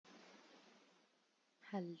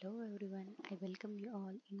Hello everyone, I welcome you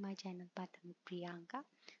all in my channel Path with Priyanka.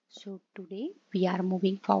 So today we are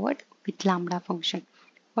moving forward with Lambda function.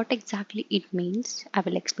 What exactly it means, I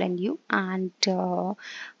will explain you, and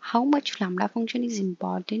how much Lambda function is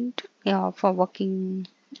important for working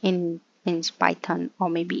in means Python or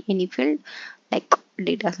maybe any field like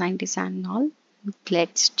data scientist and all.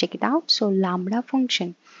 Let's check it out. So Lambda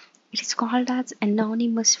function, it is called as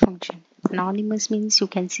anonymous function. Anonymous means you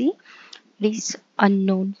can see it is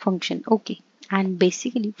unknown function. Okay, and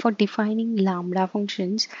basically for defining lambda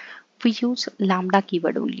functions we use lambda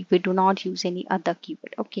keyword only, we do not use any other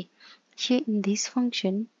keyword. Okay, here in this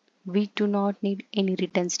function we do not need any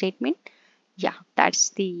return statement. Yeah, that's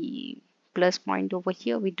the plus point over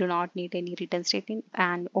here. We do not need any return statement,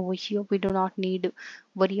 and over here we do not need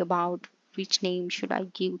worry about which name should I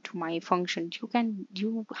give to my function.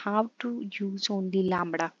 You have to use only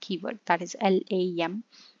lambda keyword, that is lam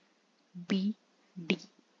B, D,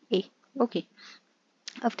 A. Okay.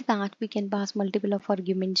 After that, we can pass multiple of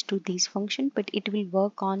arguments to this function, but it will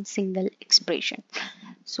work on single expression.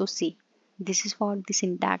 So see, this is what the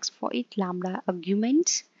syntax for it. Lambda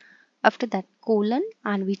arguments. After that, colon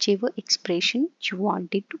and whichever expression you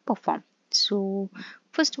want it to perform. So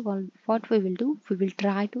first of all, what we will do, we will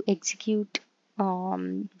try to execute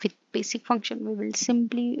with basic function. We will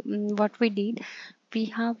simply what we did, we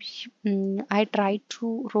have I tried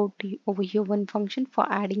to wrote over here one function for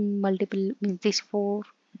adding multiple these four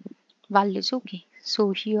values. Okay,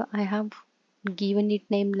 so here I have given it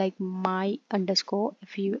name like my underscore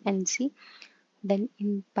func, then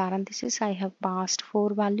in parenthesis I have passed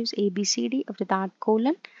four values a b c d, after that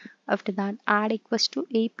colon, after that add equals to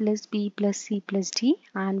a plus b plus c plus d,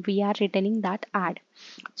 and we are returning that add.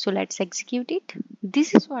 So let's execute it.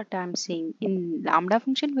 This is what I'm saying, in lambda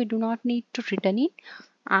function we do not need to return it,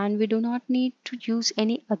 and we do not need to use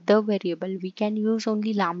any other variable, we can use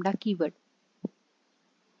only lambda keyword.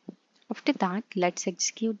 After that, let's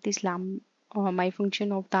execute this my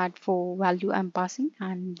function of that for value I'm passing,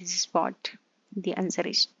 and this is what the answer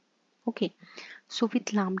is. Okay, so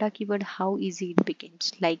with lambda keyword how easy it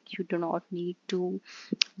becomes, like you do not need to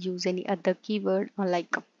use any other keyword, or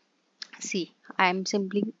like see, I'm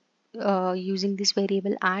simply using this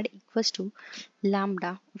variable add equals to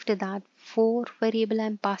lambda, after that four variable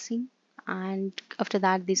I'm passing, and after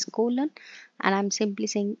that this colon, and I'm simply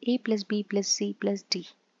saying a plus b plus c plus d.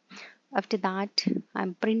 After that,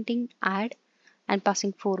 I'm printing add and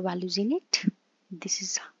passing four values in it. This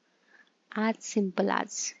is as simple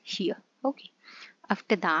as here. Okay.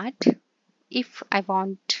 After that, if I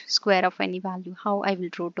want square of any value, how I will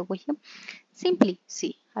wrote over here? Simply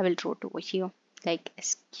see, I will wrote over here like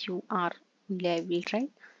sqr. Only I will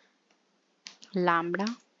write lambda.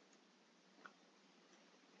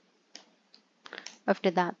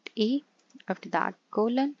 After that a. After that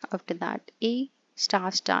colon. After that a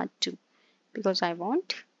star star 2, because I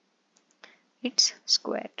want it's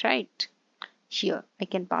square, right? Here I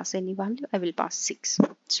can pass any value, I will pass 6.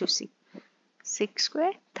 So see, 6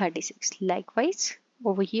 square 36. Likewise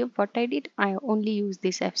over here what I did, I only use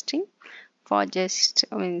this f string for just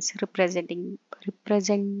means representing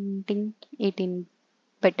it in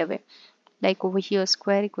better way. Like over here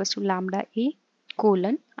square equals to lambda a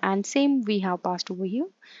colon, and same we have passed over here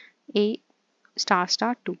a star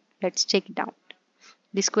star 2. Let's check it out.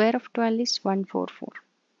 The square of 12 is 144.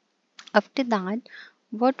 After that,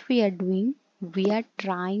 what we are doing, we are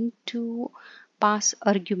trying to pass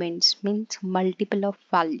arguments, means multiple of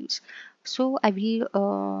values. So I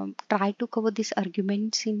will try to cover these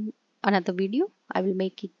arguments in another video. I will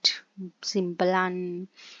make it simple and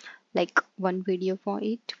like one video for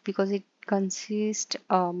it, because it consists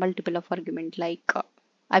multiple of argument, like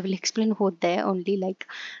I will explain over there only like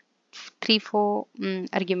three four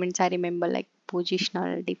arguments I remember, like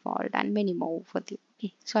positional, default, and many more for the.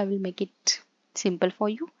 Okay, so I will make it simple for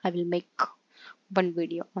you. I will make one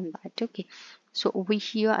video on that. Okay, so over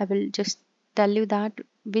here I will just tell you that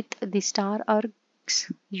with the star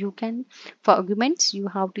args you can, for arguments you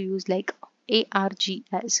have to use like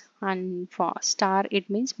args, and for star it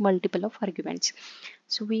means multiple of arguments.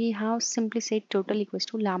 So we have simply said total equals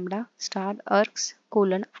to lambda star args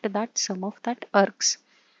colon, after that sum of that args.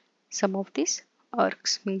 Some of these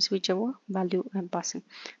args means whichever value I'm passing.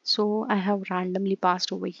 So I have randomly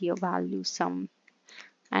passed over here value sum,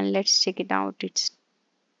 and let's check it out. It's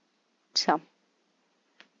sum.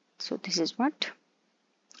 So this is what.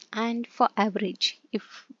 And for average,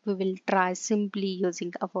 if we will try simply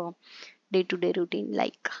using our day-to-day routine,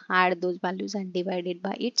 like add those values and divide it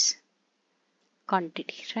by its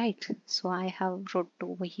quantity, right? So I have wrote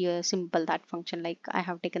over here simple that function, like I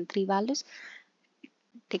have taken three values,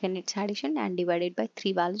 taken its addition and divided by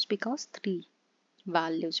 3 values because 3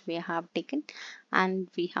 values we have taken and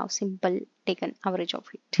we have simple taken average of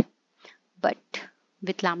it. But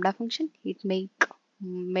with lambda function it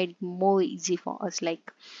made more easy for us.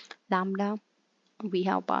 Like lambda, we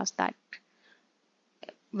have passed that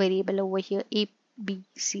variable over here a b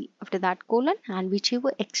c, after that colon, and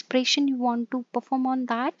whichever expression you want to perform on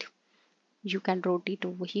that, you can rotate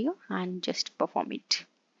over here and just perform it.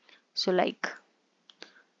 So like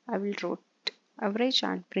I will write average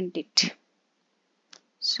and print it.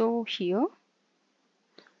 So here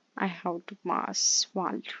I have to pass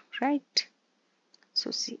value, right?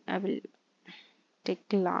 So see, I will take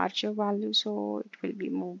larger value so it will be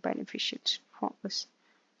more beneficial for us.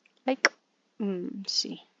 Like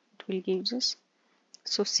see, it will give us,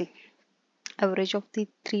 so see, average of the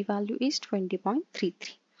 3 value is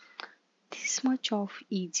 20.33. This much of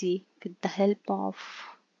easy with the help of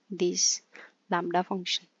this lambda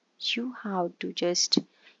function. You have to just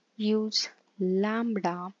use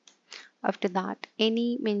lambda. After that,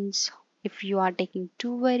 any means if you are taking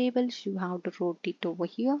 2 variables, you have to rotate over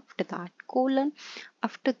here. After that, colon.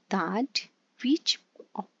 After that, which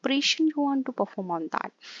operation you want to perform on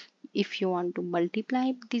that. If you want to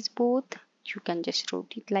multiply these both, you can just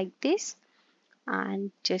rotate like this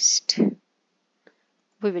and just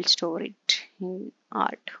we will store it in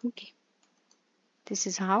art. Okay, this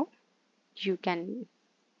is how you can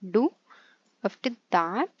do. After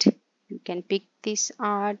that, you can pick this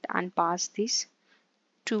art and pass this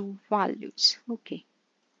two values. Okay,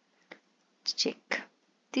 check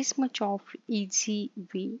this much of easy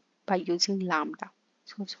way by using lambda.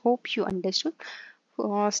 So hope you understood.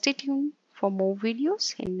 Stay tuned for more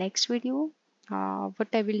videos. In next video, what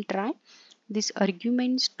I will try, this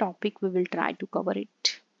arguments topic we will try to cover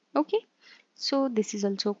it. Okay, so this is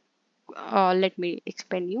also let me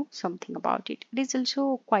explain you something about it. It is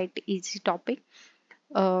also quite easy topic.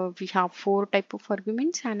 We have 4 type of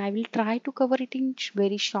arguments and I will try to cover it in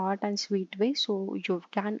very short and sweet way so you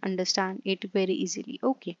can understand it very easily.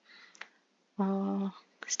 Okay, uh,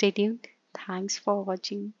 stay tuned. Thanks for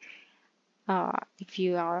watching. If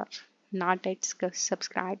you are not yet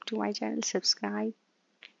subscribe to my channel, subscribe,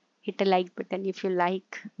 hit a like button if you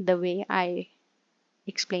like the way I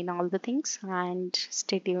explain all the things, and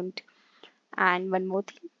stay tuned. And one more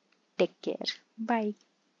thing, take care. Bye.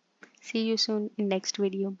 See you soon in next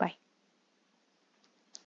video. Bye.